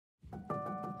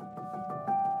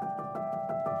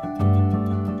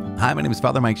Hi, my name is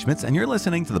Father Mike Schmitz, and you're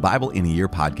listening to the Bible in a Year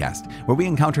podcast, where we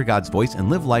encounter God's voice and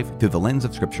live life through the lens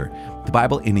of Scripture. The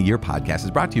Bible in a Year podcast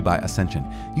is brought to you by Ascension.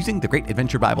 Using the Great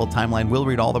Adventure Bible timeline, we'll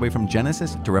read all the way from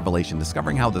Genesis to Revelation,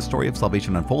 discovering how the story of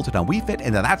salvation unfolds and how we fit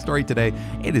into that story today.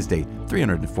 It is day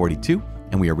 342.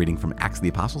 And we are reading from Acts of the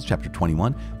Apostles, chapter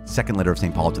 21, second letter of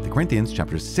St. Paul to the Corinthians,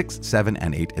 chapters 6, 7,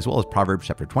 and 8, as well as Proverbs,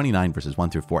 chapter 29, verses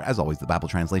 1 through 4. As always, the Bible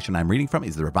translation I'm reading from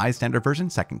is the Revised Standard Version,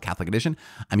 Second Catholic Edition.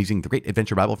 I'm using the Great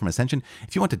Adventure Bible from Ascension.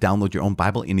 If you want to download your own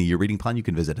Bible in a Year reading plan, you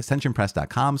can visit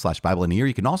ascensionpress.com/Bible in a Year.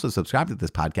 You can also subscribe to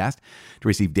this podcast to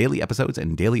receive daily episodes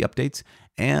and daily updates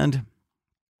and,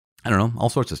 all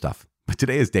sorts of stuff. But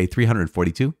today is day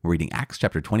 342. We're reading Acts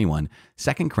chapter 21,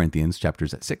 2 Corinthians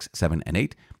chapters 6, 7, and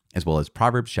 8, as well as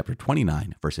Proverbs chapter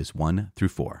 29, verses 1 through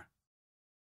 4.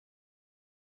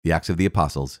 The Acts of the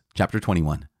Apostles, chapter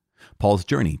 21, Paul's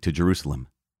journey to Jerusalem.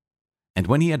 And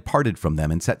when he had parted from them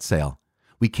and set sail,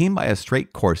 we came by a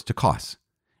straight course to Kos,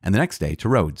 and the next day to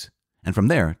Rhodes, and from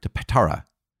there to Patara.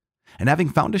 And having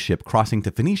found a ship crossing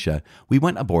to Phoenicia, we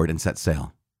went aboard and set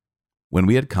sail. When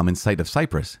we had come in sight of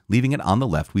Cyprus, leaving it on the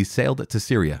left, we sailed to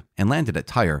Syria and landed at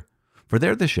Tyre, for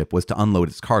there the ship was to unload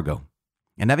its cargo.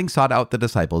 And having sought out the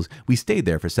disciples, we stayed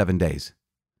there for 7 days.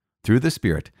 Through the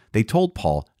Spirit, they told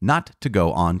Paul not to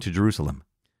go on to Jerusalem.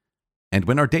 And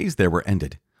when our days there were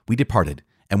ended, we departed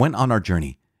and went on our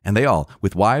journey, and they all,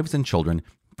 with wives and children,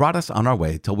 brought us on our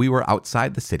way till we were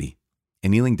outside the city.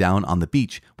 And kneeling down on the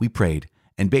beach, we prayed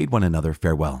and bade one another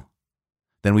farewell.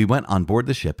 Then we went on board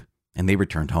the ship, and they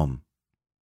returned home.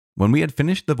 When we had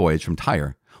finished the voyage from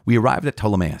Tyre, we arrived at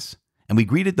Ptolemais, and we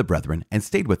greeted the brethren and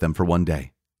stayed with them for 1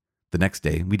 day. The next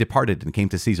day we departed and came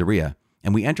to Caesarea,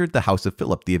 and we entered the house of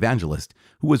Philip the evangelist,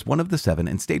 who was one of the 7,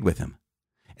 and stayed with him.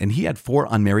 And he had 4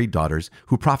 unmarried daughters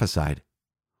who prophesied.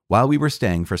 While we were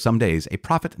staying for some days, a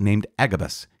prophet named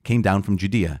Agabus came down from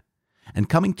Judea. And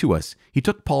coming to us, he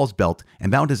took Paul's belt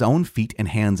and bound his own feet and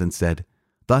hands and said,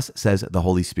 "Thus says the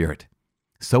Holy Spirit,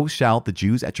 so shall the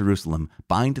Jews at Jerusalem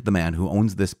bind the man who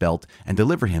owns this belt and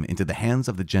deliver him into the hands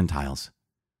of the Gentiles."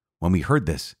 When we heard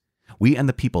this, we and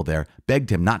the people there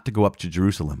begged him not to go up to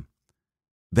Jerusalem.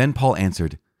 Then Paul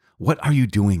answered, "What are you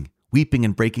doing, weeping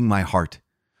and breaking my heart?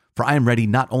 For I am ready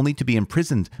not only to be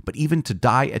imprisoned, but even to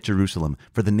die at Jerusalem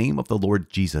for the name of the Lord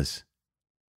Jesus."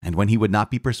 And when he would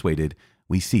not be persuaded,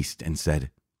 we ceased and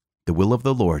said, "The will of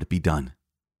the Lord be done."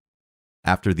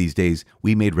 After these days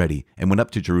we made ready and went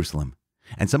up to Jerusalem.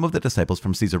 And some of the disciples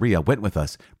from Caesarea went with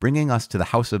us, bringing us to the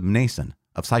house of Mnason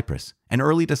of Cyprus, an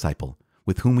early disciple,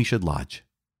 with whom we should lodge.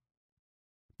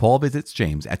 Paul visits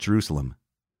James at Jerusalem.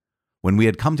 When we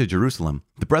had come to Jerusalem,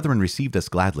 the brethren received us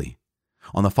gladly.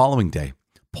 On the following day,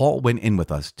 Paul went in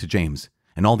with us to James,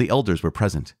 and all the elders were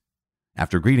present.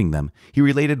 After greeting them, he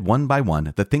related one by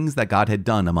one the things that God had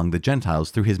done among the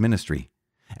Gentiles through his ministry.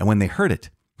 And when they heard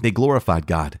it, they glorified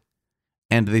God.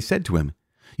 And they said to him,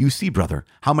 "You see, brother,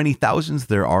 how many thousands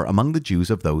there are among the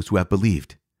Jews of those who have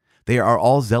believed. They are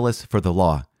all zealous for the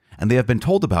law, and they have been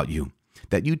told about you,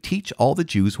 that you teach all the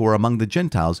Jews who are among the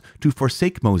Gentiles to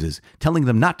forsake Moses, telling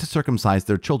them not to circumcise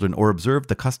their children or observe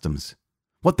the customs.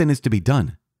 What then is to be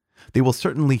done? They will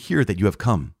certainly hear that you have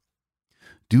come.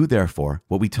 Do therefore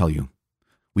what we tell you.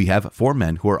 We have 4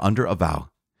 men who are under a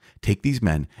vow. Take these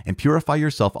men and purify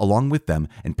yourself along with them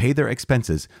and pay their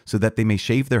expenses so that they may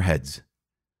shave their heads.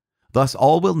 Thus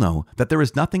all will know that there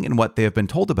is nothing in what they have been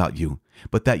told about you,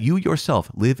 but that you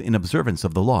yourself live in observance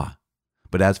of the law.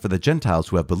 But as for the Gentiles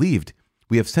who have believed,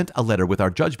 we have sent a letter with our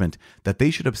judgment that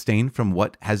they should abstain from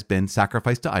what has been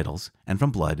sacrificed to idols, and from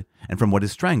blood, and from what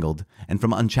is strangled, and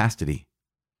from unchastity."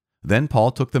 Then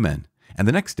Paul took the men, and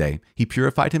the next day he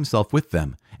purified himself with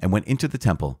them, and went into the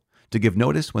temple, to give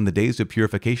notice when the days of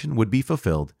purification would be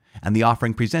fulfilled, and the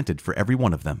offering presented for every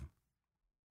one of them.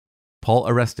 Paul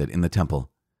arrested in the temple.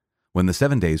 When the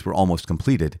 7 days were almost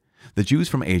completed, the Jews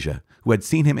from Asia, who had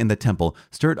seen him in the temple,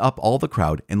 stirred up all the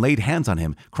crowd and laid hands on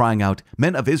him, crying out,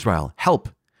 "Men of Israel, help!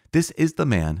 This is the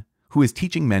man who is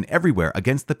teaching men everywhere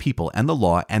against the people and the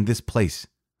law and this place.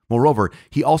 Moreover,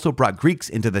 he also brought Greeks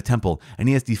into the temple, and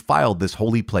he has defiled this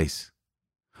holy place."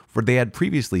 For they had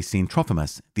previously seen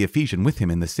Trophimus, the Ephesian, with him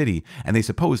in the city, and they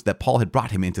supposed that Paul had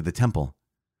brought him into the temple.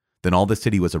 Then all the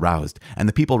city was aroused, and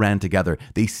the people ran together.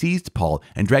 They seized Paul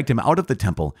and dragged him out of the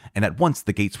temple, and at once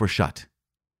the gates were shut.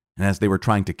 And as they were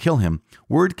trying to kill him,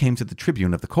 word came to the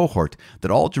tribune of the cohort that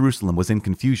all Jerusalem was in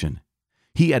confusion.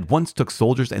 He at once took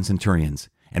soldiers and centurions,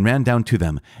 and ran down to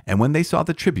them, and when they saw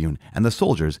the tribune and the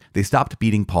soldiers, they stopped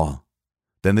beating Paul.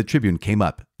 Then the tribune came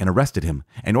up and arrested him,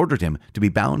 and ordered him to be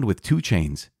bound with 2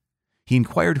 chains. He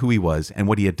inquired who he was and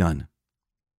what he had done.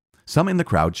 Some in the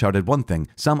crowd shouted one thing,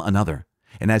 some another.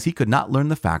 and as he could not learn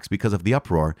the facts because of the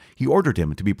uproar, he ordered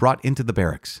him to be brought into the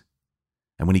barracks.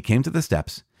 And when he came to the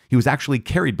steps, he was actually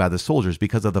carried by the soldiers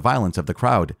because of the violence of the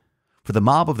crowd, for the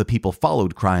mob of the people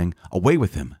followed, crying, "Away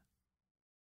with him!"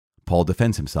 Paul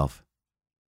defends himself.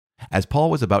 As Paul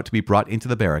was about to be brought into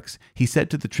the barracks, he said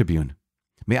to the tribune,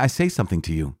 "May I say something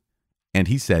to you?" And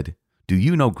he said, "Do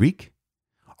you know Greek?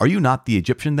 Are you not the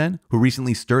Egyptian then, who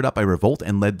recently stirred up a revolt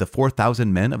and led the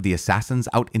 4,000 men of the assassins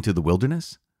out into the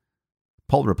wilderness?"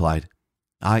 Paul replied,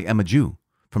 "I am a Jew,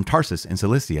 from Tarsus in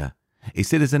Cilicia, a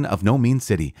citizen of no mean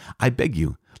city. I beg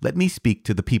you, let me speak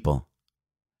to the people."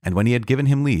 And when he had given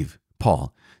him leave,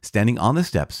 Paul, standing on the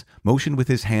steps, motioned with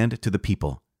his hand to the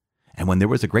people. And when there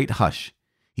was a great hush,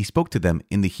 he spoke to them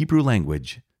in the Hebrew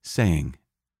language, saying,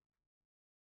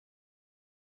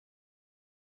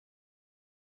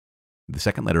 The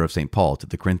second letter of St. Paul to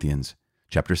the Corinthians,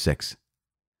 chapter 6.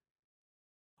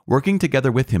 Working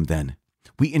together with him, then,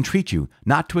 we entreat you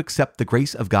not to accept the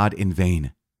grace of God in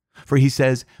vain. For he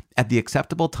says, "At the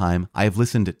acceptable time I have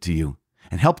listened to you,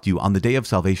 and helped you on the day of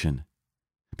salvation."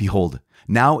 Behold,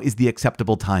 now is the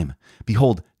acceptable time.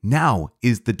 Behold, now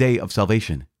is the day of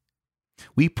salvation.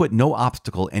 We put no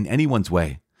obstacle in anyone's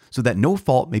way, so that no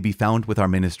fault may be found with our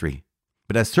ministry.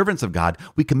 But as servants of God,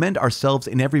 we commend ourselves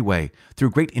in every way,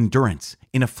 through great endurance,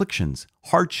 in afflictions,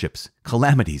 hardships,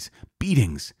 calamities,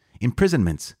 beatings,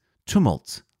 imprisonments,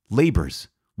 tumults, labors,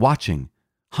 watching,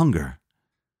 hunger,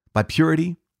 by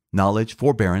purity, knowledge,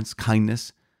 forbearance,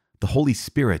 kindness, the Holy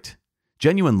Spirit,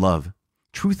 genuine love,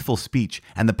 truthful speech,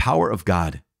 and the power of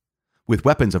God, with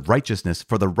weapons of righteousness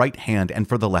for the right hand and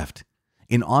for the left,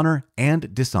 in honor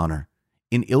and dishonor,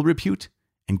 in ill repute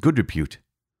and good repute.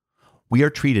 We are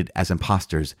treated as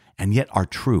impostors, and yet are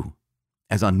true,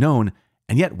 as unknown,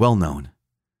 and yet well known,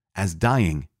 as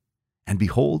dying, and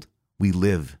behold, we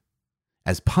live,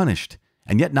 as punished,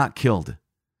 and yet not killed,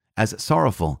 as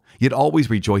sorrowful, yet always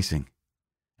rejoicing,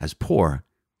 as poor,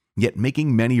 yet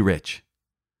making many rich,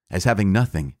 as having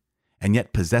nothing, and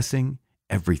yet possessing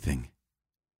everything.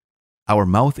 Our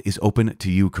mouth is open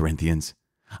to you, Corinthians.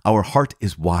 Our heart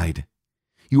is wide.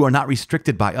 You are not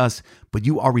restricted by us, but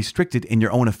you are restricted in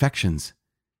your own affections.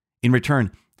 In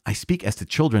return, I speak as to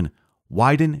children,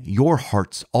 widen your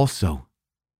hearts also.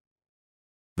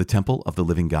 The temple of the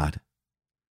living God.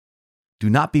 Do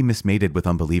not be mismated with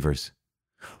unbelievers.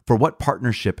 For what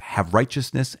partnership have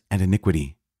righteousness and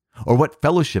iniquity? Or what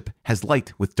fellowship has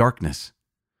light with darkness?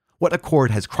 What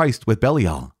accord has Christ with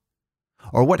Belial?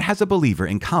 Or what has a believer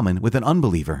in common with an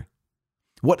unbeliever?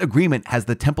 What agreement has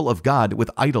the temple of God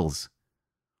with idols?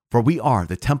 For we are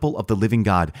the temple of the living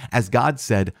God, as God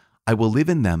said, "I will live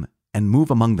in them and move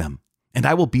among them, and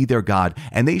I will be their God,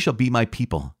 and they shall be my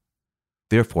people."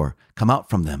 Therefore, come out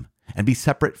from them, and be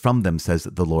separate from them, says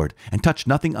the Lord, and touch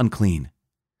nothing unclean.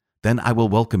 Then I will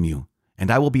welcome you,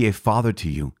 and I will be a father to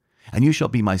you, and you shall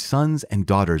be my sons and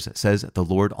daughters, says the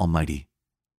Lord Almighty.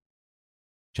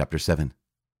 Chapter 7.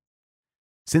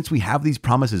 Since we have these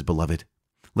promises, beloved,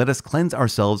 let us cleanse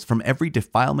ourselves from every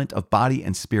defilement of body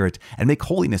and spirit, and make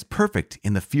holiness perfect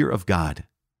in the fear of God.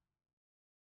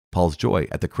 Paul's joy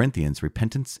at the Corinthians'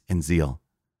 repentance and zeal.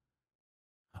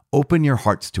 Open your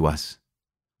hearts to us.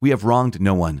 We have wronged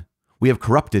no one. We have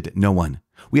corrupted no one.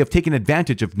 We have taken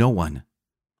advantage of no one.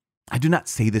 I do not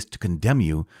say this to condemn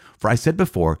you, for I said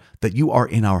before that you are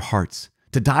in our hearts,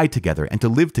 to die together and to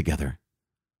live together.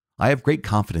 I have great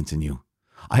confidence in you.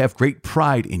 I have great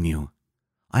pride in you.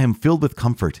 I am filled with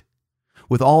comfort.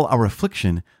 With all our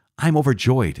affliction, I am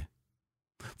overjoyed.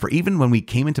 For even when we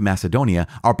came into Macedonia,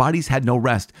 our bodies had no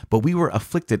rest, but we were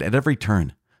afflicted at every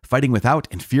turn, fighting without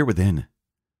and fear within.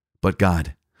 But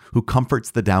God, who comforts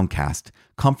the downcast,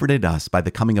 comforted us by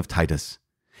the coming of Titus,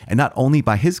 and not only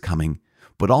by his coming,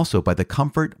 but also by the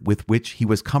comfort with which he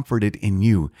was comforted in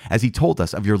you, as he told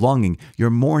us of your longing, your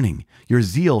mourning, your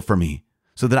zeal for me,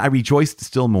 so that I rejoiced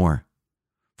still more.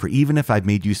 For even if I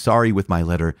made you sorry with my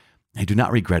letter, I do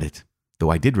not regret it, though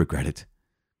I did regret it.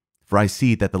 For I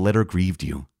see that the letter grieved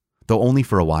you, though only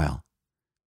for a while.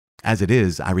 As it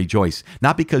is, I rejoice,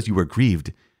 not because you were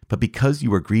grieved, but because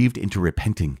you were grieved into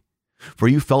repenting. For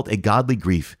you felt a godly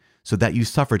grief, so that you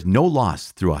suffered no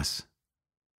loss through us.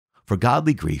 For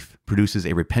godly grief produces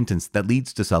a repentance that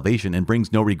leads to salvation and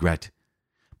brings no regret,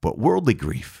 but worldly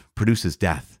grief produces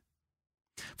death.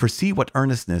 For see what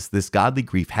earnestness this godly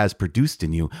grief has produced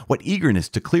in you, what eagerness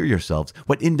to clear yourselves,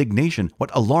 what indignation,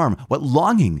 what alarm, what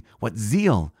longing, what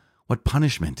zeal, what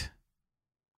punishment.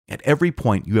 At every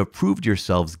point you have proved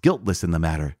yourselves guiltless in the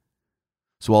matter.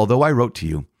 So although I wrote to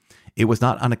you, it was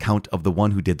not on account of the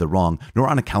one who did the wrong, nor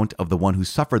on account of the one who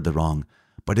suffered the wrong,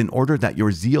 but in order that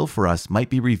your zeal for us might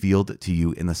be revealed to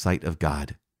you in the sight of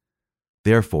God.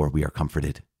 Therefore we are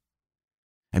comforted.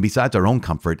 And besides our own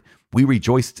comfort, we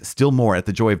rejoiced still more at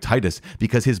the joy of Titus,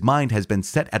 because his mind has been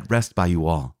set at rest by you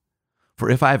all. For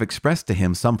if I have expressed to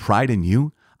him some pride in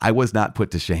you, I was not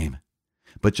put to shame.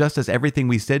 But just as everything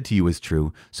we said to you is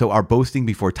true, so our boasting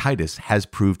before Titus has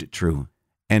proved true.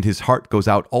 And his heart goes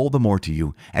out all the more to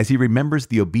you, as he remembers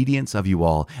the obedience of you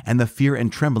all, and the fear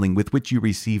and trembling with which you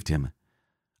received him.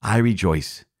 I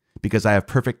rejoice, because I have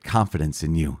perfect confidence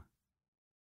in you.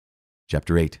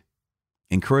 Chapter 8.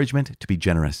 Encouragement to be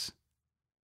generous.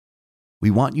 We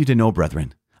want you to know,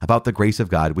 brethren, about the grace of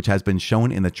God which has been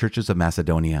shown in the churches of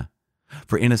Macedonia.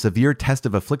 For in a severe test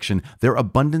of affliction, their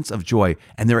abundance of joy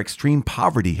and their extreme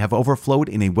poverty have overflowed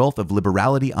in a wealth of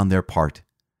liberality on their part.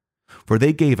 For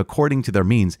they gave according to their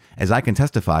means, as I can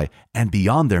testify, and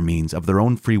beyond their means of their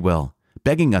own free will,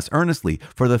 begging us earnestly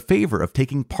for the favor of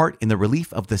taking part in the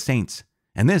relief of the saints.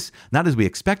 And this, not as we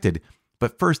expected,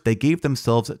 but first they gave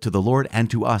themselves to the Lord and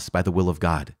to us by the will of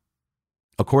God.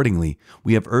 Accordingly,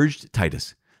 we have urged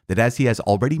Titus that as he has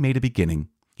already made a beginning,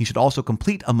 he should also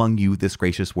complete among you this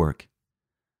gracious work.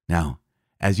 Now,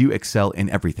 as you excel in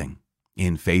everything,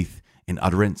 in faith, in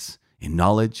utterance, in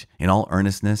knowledge, in all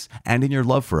earnestness, and in your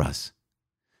love for us,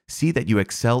 see that you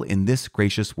excel in this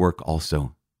gracious work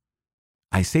also.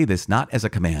 I say this not as a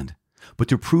command, but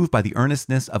to prove by the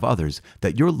earnestness of others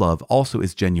that your love also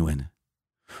is genuine.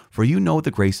 For you know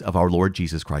the grace of our Lord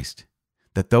Jesus Christ,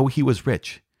 that though he was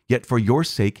rich, yet for your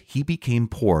sake he became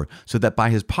poor, so that by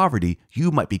his poverty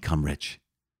you might become rich.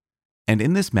 And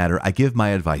in this matter I give my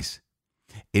advice.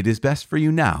 It is best for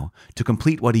you now to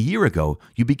complete what a year ago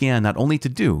you began not only to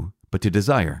do, but to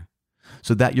desire,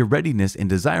 so that your readiness in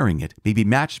desiring it may be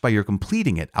matched by your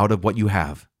completing it out of what you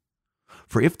have.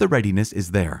 For if the readiness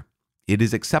is there, it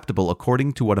is acceptable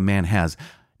according to what a man has,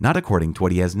 not according to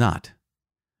what he has not.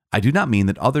 I do not mean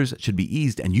that others should be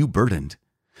eased and you burdened,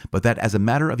 but that as a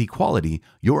matter of equality,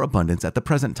 your abundance at the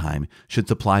present time should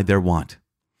supply their want,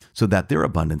 so that their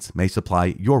abundance may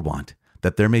supply your want,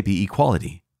 that there may be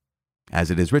equality. As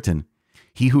it is written,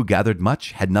 he who gathered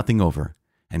much had nothing over,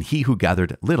 and he who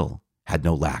gathered little had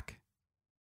no lack.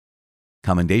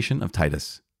 Commendation of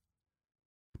Titus.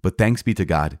 But thanks be to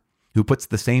God, who puts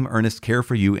the same earnest care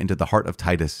for you into the heart of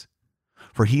Titus.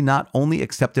 For he not only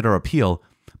accepted our appeal,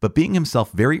 but being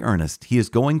himself very earnest, he is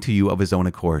going to you of his own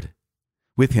accord.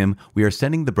 With him we are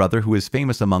sending the brother who is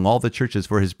famous among all the churches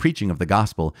for his preaching of the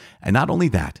gospel, and not only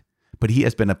that, but he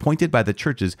has been appointed by the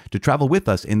churches to travel with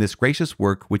us in this gracious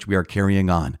work which we are carrying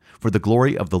on, for the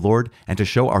glory of the Lord and to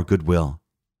show our good will.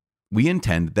 We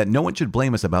intend that no one should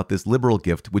blame us about this liberal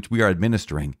gift which we are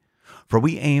administering, for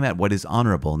we aim at what is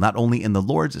honorable not only in the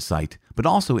Lord's sight, but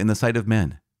also in the sight of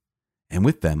men. And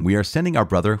with them we are sending our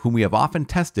brother whom we have often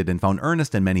tested and found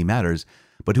earnest in many matters,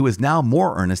 but who is now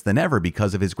more earnest than ever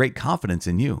because of his great confidence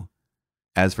in you.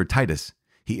 As for Titus,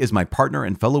 he is my partner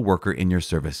and fellow worker in your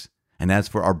service. And as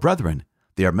for our brethren,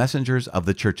 they are messengers of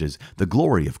the churches, the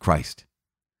glory of Christ.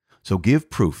 So give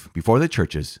proof before the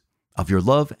churches of your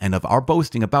love and of our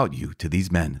boasting about you to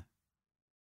these men.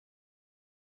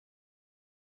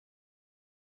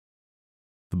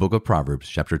 The book of Proverbs,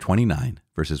 chapter 29,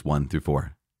 verses 1 through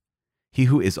 4. He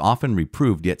who is often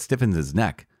reproved yet stiffens his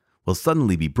neck will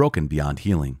suddenly be broken beyond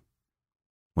healing.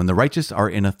 When the righteous are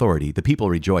in authority, the people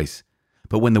rejoice,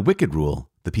 but when the wicked rule,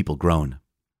 the people groan.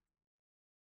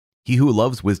 He who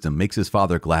loves wisdom makes his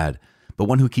father glad, but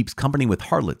one who keeps company with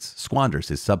harlots squanders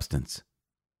his substance.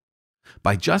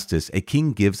 By justice a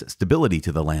king gives stability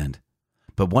to the land,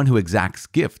 but one who exacts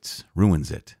gifts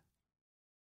ruins it.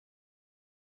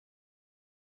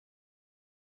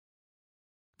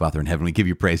 Father in heaven, we give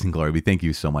you praise and glory. We thank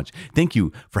you so much. Thank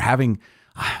you for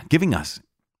giving us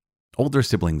older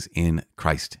siblings in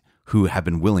Christ who have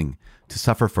been willing to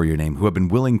suffer for your name, who have been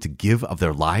willing to give of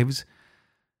their lives,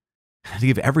 to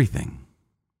give everything,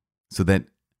 so that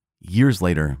years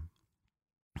later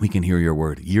we can hear your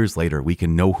word. Years later we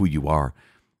can know who you are.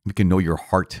 We can know your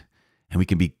heart, and we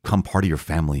can become part of your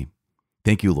family.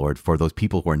 Thank you, Lord, for those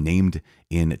people who are named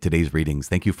in today's readings.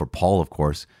 Thank you for Paul, of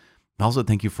course. And also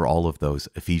thank you for all of those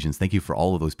Ephesians. Thank you for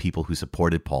all of those people who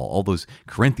supported Paul, all those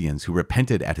Corinthians who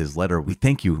repented at his letter. We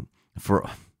thank you for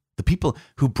the people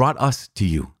who brought us to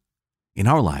you in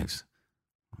our lives.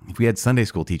 If we had Sunday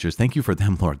school teachers, thank you for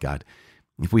them, Lord God.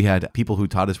 If we had people who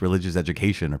taught us religious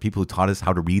education, or people who taught us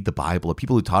how to read the Bible, or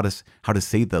people who taught us how to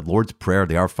say the Lord's Prayer,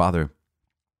 the Our Father,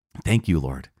 thank you,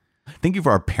 Lord. Thank you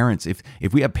for our parents. If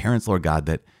we have parents, Lord God,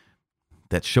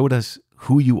 that showed us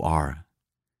who you are,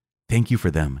 thank you for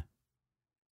them.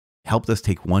 Helped us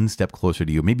take one step closer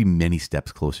to you, maybe many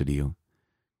steps closer to you.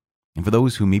 And for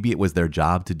those who maybe it was their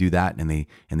job to do that and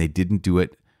they didn't do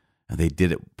it they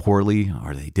did it poorly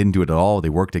or they didn't do it at all, they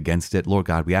worked against it. Lord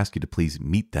God, we ask you to please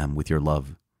meet them with your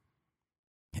love.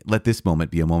 Let this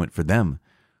moment be a moment for them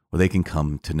where they can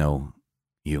come to know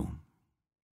you.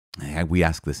 We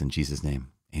ask this in Jesus'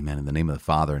 name. Amen. In the name of the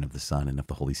Father and of the Son and of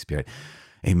the Holy Spirit.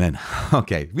 Amen.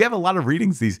 Okay. We have a lot of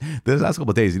readings these last couple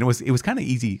of days. It was kind of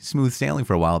easy, smooth sailing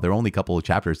for a while. There were only a couple of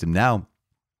chapters. And now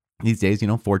these days,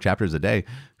 4 chapters a day.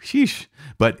 Sheesh.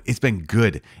 But it's been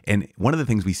good. And one of the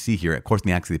things we see here, of course, in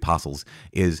the Acts of the Apostles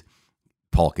is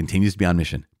Paul continues to be on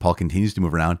mission. Paul continues to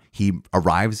move around. He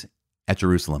arrives at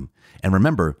Jerusalem. And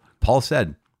remember, Paul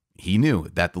said he knew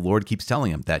that the Lord keeps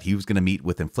telling him that he was going to meet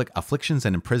with afflictions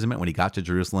and imprisonment when he got to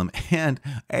Jerusalem. And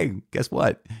hey, guess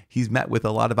what? He's met with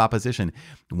a lot of opposition.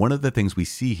 One of the things we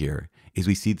see here is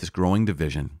we see this growing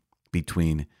division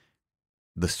between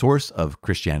the source of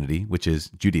Christianity, which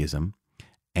is Judaism,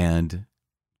 and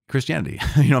Christianity.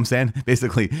 You know what I'm saying?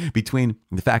 Basically, between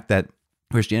the fact that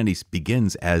Christianity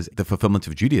begins as the fulfillment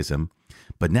of Judaism,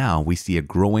 but now we see a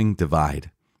growing divide.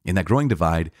 And that growing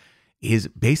divide is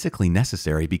basically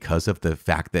necessary because of the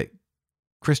fact that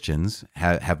Christians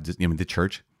the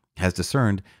church has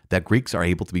discerned that Greeks are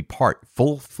able to be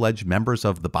full-fledged members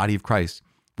of the body of Christ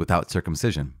without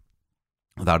circumcision,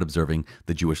 without observing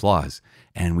the Jewish laws.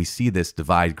 And we see this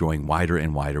divide growing wider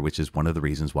and wider, which is one of the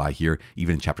reasons why here,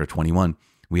 even in chapter 21,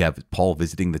 we have Paul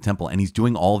visiting the temple, and he's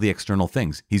doing all the external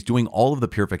things. He's doing all of the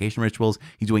purification rituals.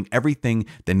 He's doing everything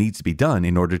that needs to be done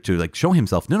in order to show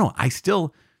himself, no, I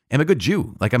still am a good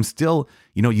Jew. I'm still,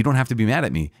 you don't have to be mad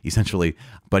at me, essentially.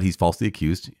 But he's falsely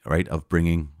accused, right, of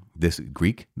bringing this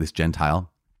Greek, this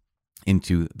Gentile,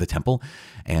 into the temple.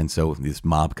 And so this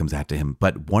mob comes after him.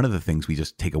 But one of the things we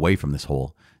just take away from this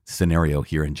whole scenario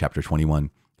here in chapter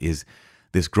 21 is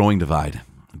this growing divide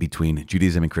between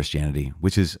Judaism and Christianity,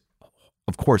 which is,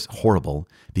 of course, horrible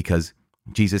because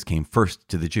Jesus came first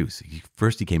to the Jews.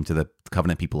 First, he came to the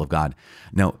covenant people of God.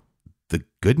 Now, the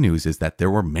good news is that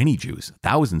there were many Jews,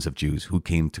 thousands of Jews who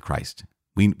came to Christ.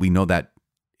 We know that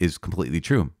is completely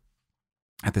true.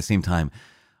 At the same time,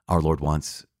 our Lord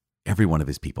wants every one of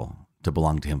his people to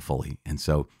belong to him fully. And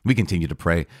so we continue to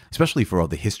pray, especially for all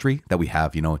the history that we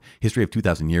have, history of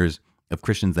 2,000 years of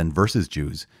Christians then versus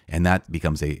Jews. And that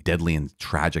becomes a deadly and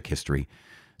tragic history.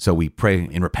 So we pray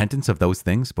in repentance of those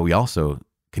things, but we also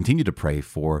continue to pray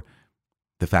for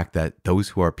the fact that those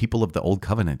who are people of the old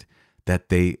covenant, that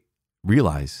they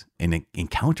realize and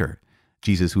encounter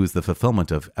Jesus, who is the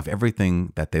fulfillment of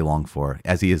everything that they long for,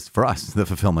 as he is for us, the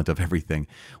fulfillment of everything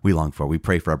we long for. We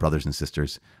pray for our brothers and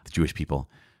sisters, the Jewish people.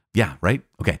 Yeah, right?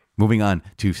 Okay, moving on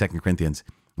to 2 Corinthians.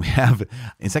 We have,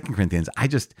 in 2 Corinthians,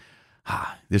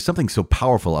 there's something so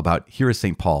powerful about, here is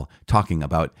St. Paul talking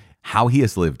about how he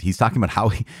has lived. He's talking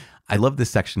about I love this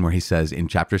section where he says in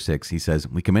chapter 6, he says,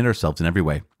 we commit ourselves in every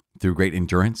way through great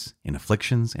endurance, in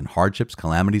afflictions, in hardships,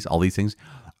 calamities, all these things.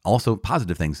 Also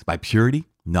positive things, by purity,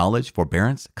 knowledge,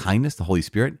 forbearance, kindness, the Holy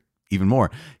Spirit, even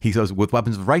more. He says, with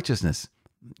weapons of righteousness,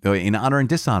 in honor and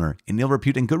dishonor, in ill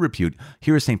repute and good repute.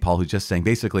 Here is St. Paul who's just saying,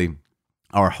 basically,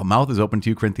 our mouth is open to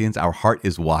you, Corinthians, our heart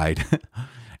is wide.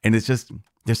 And it's just,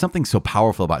 there's something so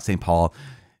powerful about St. Paul.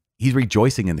 He's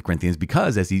rejoicing in the Corinthians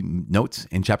because, as he notes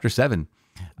in chapter 7,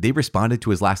 they responded to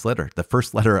his last letter, the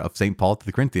first letter of St. Paul to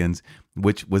the Corinthians,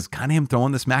 which was kind of him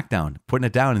throwing the smack down, putting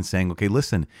it down and saying, okay,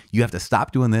 listen, you have to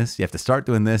stop doing this. You have to start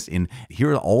doing this. And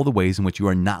here are all the ways in which you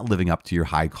are not living up to your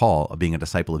high call of being a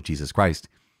disciple of Jesus Christ.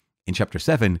 In chapter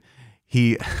 7,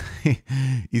 he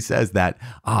says that,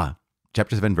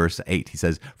 chapter 7, verse 8, he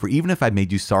says, for even if I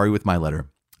made you sorry with my letter,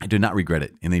 I do not regret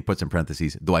it. And then he puts in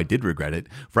parentheses, though I did regret it,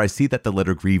 for I see that the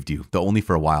letter grieved you, though only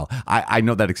for a while. I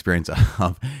know that experience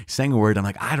of saying a word. I'm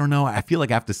like, I don't know. I feel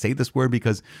like I have to say this word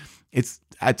because it's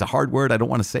a hard word. I don't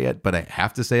want to say it, but I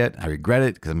have to say it. I regret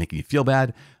it because I'm making you feel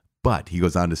bad. But he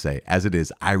goes on to say, as it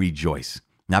is, I rejoice,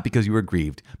 not because you were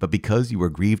grieved, but because you were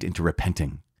grieved into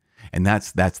repenting. And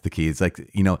that's the key. It's like,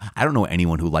 I don't know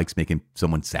anyone who likes making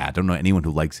someone sad. I don't know anyone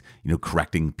who likes,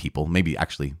 correcting people. Maybe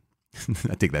actually,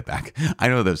 I take that back. I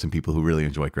know there's some people who really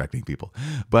enjoy correcting people,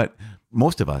 but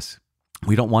most of us,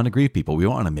 we don't want to grieve people. We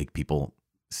don't want to make people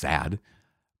sad.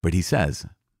 But he says,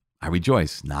 I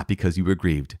rejoice, not because you were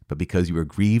grieved, but because you were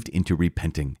grieved into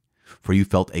repenting. For you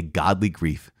felt a godly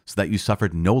grief, so that you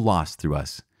suffered no loss through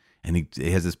us. And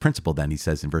he has this principle then, he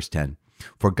says in verse 10,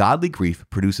 for godly grief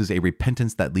produces a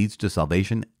repentance that leads to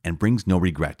salvation and brings no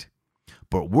regret.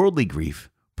 But worldly grief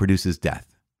produces death.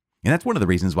 And that's one of the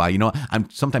reasons why,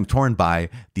 I'm sometimes torn by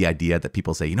the idea that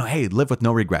people say, hey, live with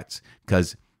no regrets,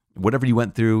 because whatever you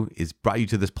went through is brought you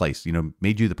to this place,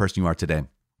 made you the person you are today.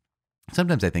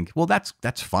 Sometimes I think, well, that's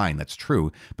fine. That's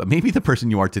true. But maybe the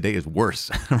person you are today is worse,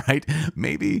 right?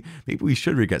 Maybe we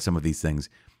should regret some of these things.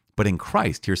 But in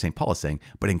Christ, here St. Paul is saying,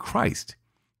 but in Christ,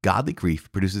 godly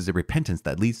grief produces a repentance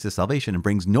that leads to salvation and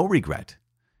brings no regret.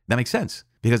 That makes sense.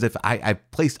 Because if I've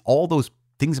placed all those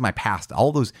things in my past,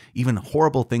 all those even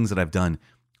horrible things that I've done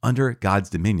under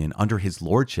God's dominion, under his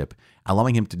lordship,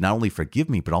 allowing him to not only forgive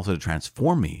me, but also to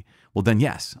transform me, well then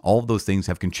yes, all of those things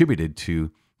have contributed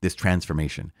to this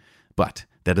transformation. But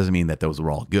that doesn't mean that those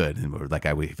were all good. And like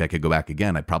if I could go back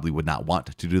again, I probably would not want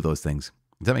to do those things.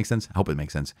 Does that make sense? I hope it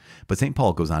makes sense. But St.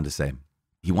 Paul goes on to say,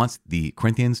 he wants the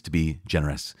Corinthians to be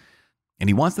generous. And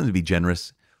he wants them to be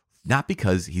generous, not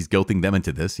because he's guilting them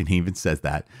into this, and he even says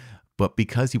that, but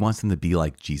because he wants them to be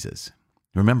like Jesus.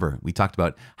 Remember, we talked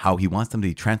about how he wants them to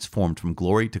be transformed from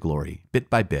glory to glory, bit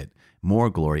by bit, more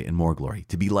glory and more glory,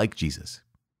 to be like Jesus.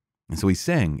 And so he's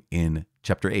saying in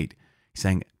chapter 8, he's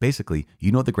saying, basically,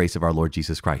 you know the grace of our Lord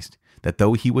Jesus Christ, that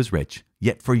though he was rich,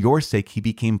 yet for your sake he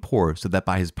became poor, so that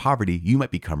by his poverty you might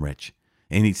become rich.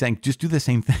 And he's saying, just do the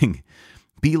same thing.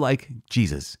 Be like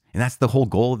Jesus. And that's the whole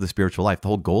goal of the spiritual life. The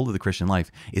whole goal of the Christian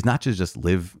life is not to just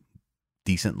live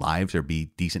decent lives or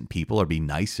be decent people or be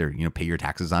nice or, pay your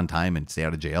taxes on time and stay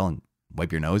out of jail and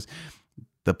wipe your nose.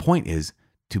 The point is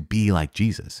to be like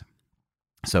Jesus.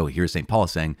 So here's St. Paul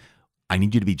saying, I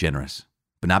need you to be generous,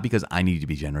 but not because I need you to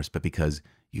be generous, but because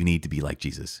you need to be like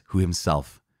Jesus, who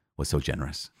himself was so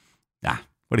generous.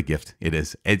 What a gift it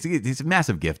is. It's a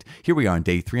massive gift. Here we are on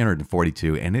day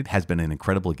 342, and it has been an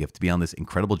incredible gift to be on this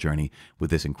incredible journey with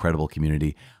this incredible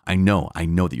community. I know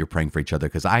that you're praying for each other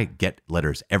because I get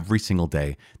letters every single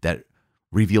day that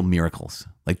reveal miracles,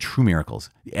 like true miracles.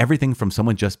 Everything from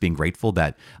someone just being grateful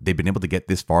that they've been able to get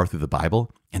this far through the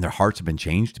Bible and their hearts have been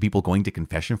changed, to people going to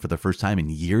confession for the first time in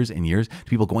years and years, to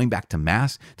people going back to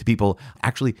Mass, to people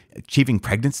actually achieving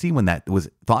pregnancy when that was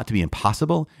thought to be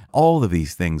impossible. All of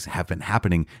these things have been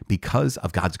happening because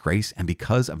of God's grace and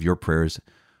because of your prayers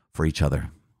for each other.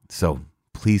 So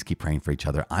please keep praying for each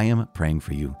other. I am praying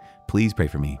for you. Please pray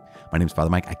for me. My name is Father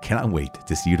Mike. I cannot wait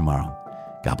to see you tomorrow.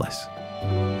 God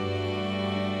bless.